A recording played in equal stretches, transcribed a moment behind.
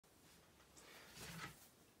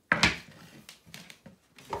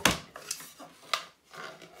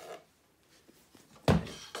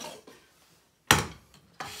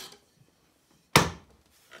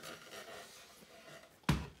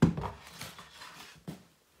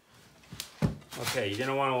Okay, you're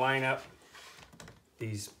gonna want to line up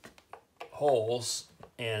these holes,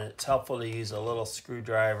 and it's helpful to use a little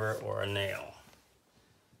screwdriver or a nail.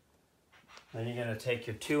 Then you're gonna take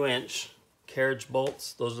your 2-inch carriage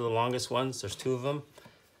bolts, those are the longest ones, there's 2 of them,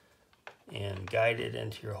 and guide it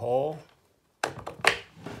into your hole.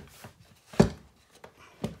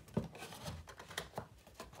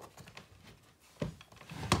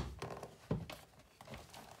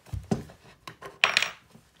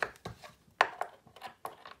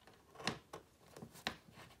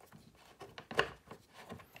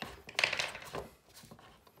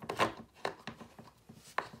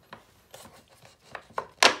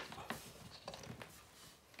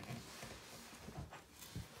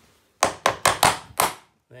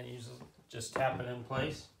 Then you just tap it in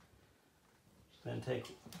place. Then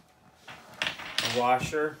take a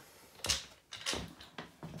washer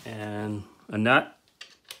and a nut.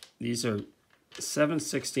 These are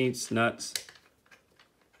 7/16 nuts.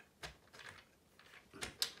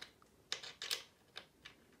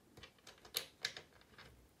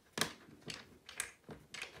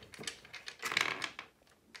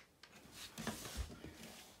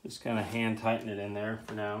 Just kind of hand tighten it in there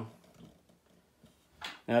for now.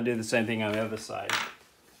 And I'll do the same thing on the other side.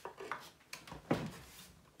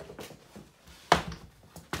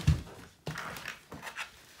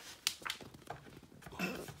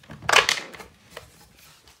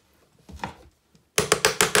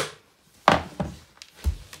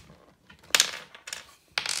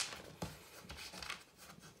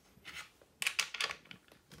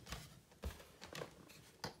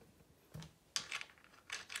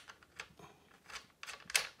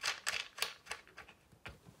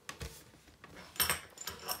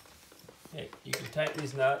 Okay, you can tighten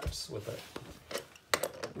these nuts with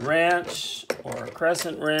a wrench or a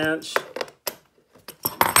crescent wrench,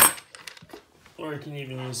 or you can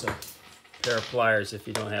even use a pair of pliers if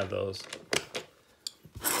you don't have those.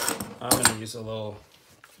 I'm going to use a little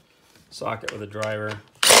socket with a driver.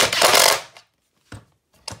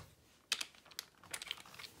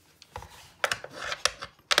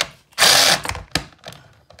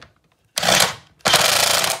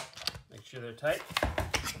 Make sure they're tight.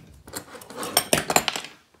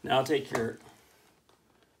 Now take your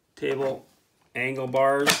table angle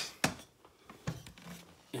bars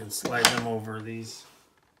and slide them over these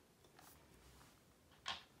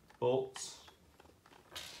bolts.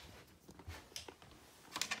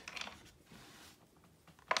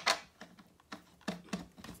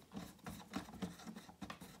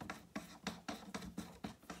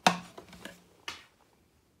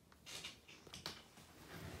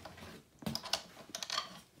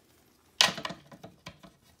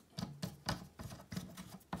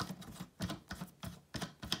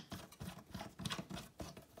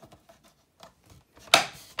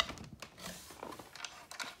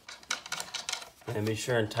 And be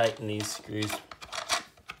sure and tighten these screws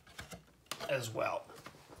as well,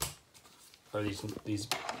 or these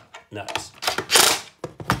nuts.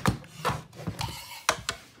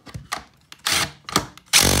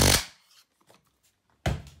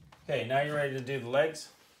 Okay, now you're ready to do the legs.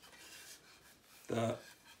 The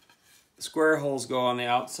square holes go on the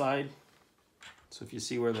outside. So if you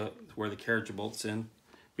see where the carriage bolt's in,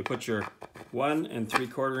 you put your 1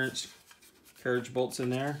 3/4 inch carriage bolts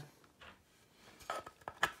in there.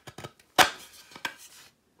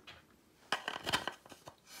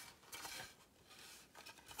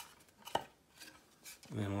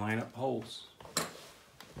 And then line up holes.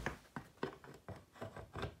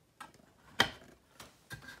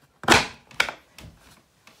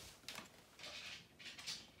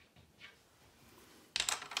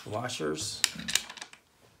 Washers.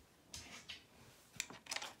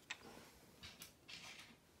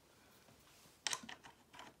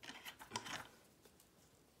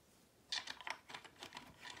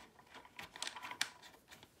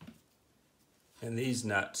 And these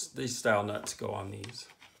nuts, these style nuts go on these.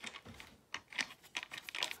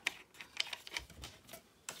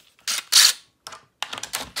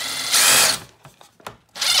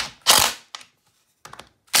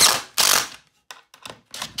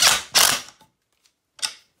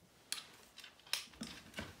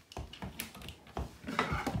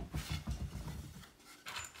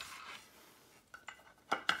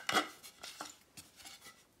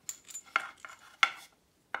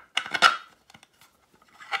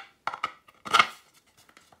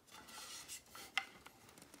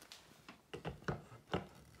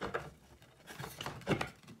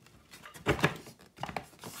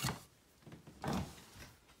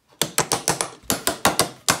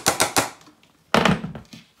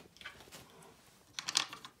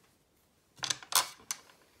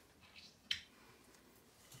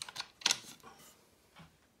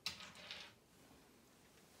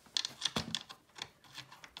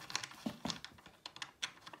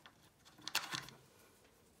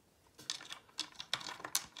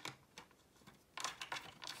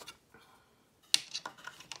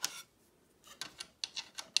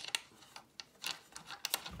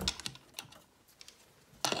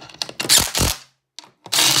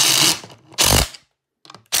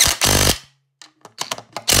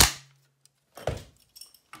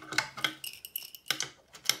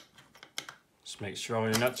 Just make sure all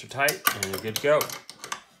your nuts are tight and you're good to go.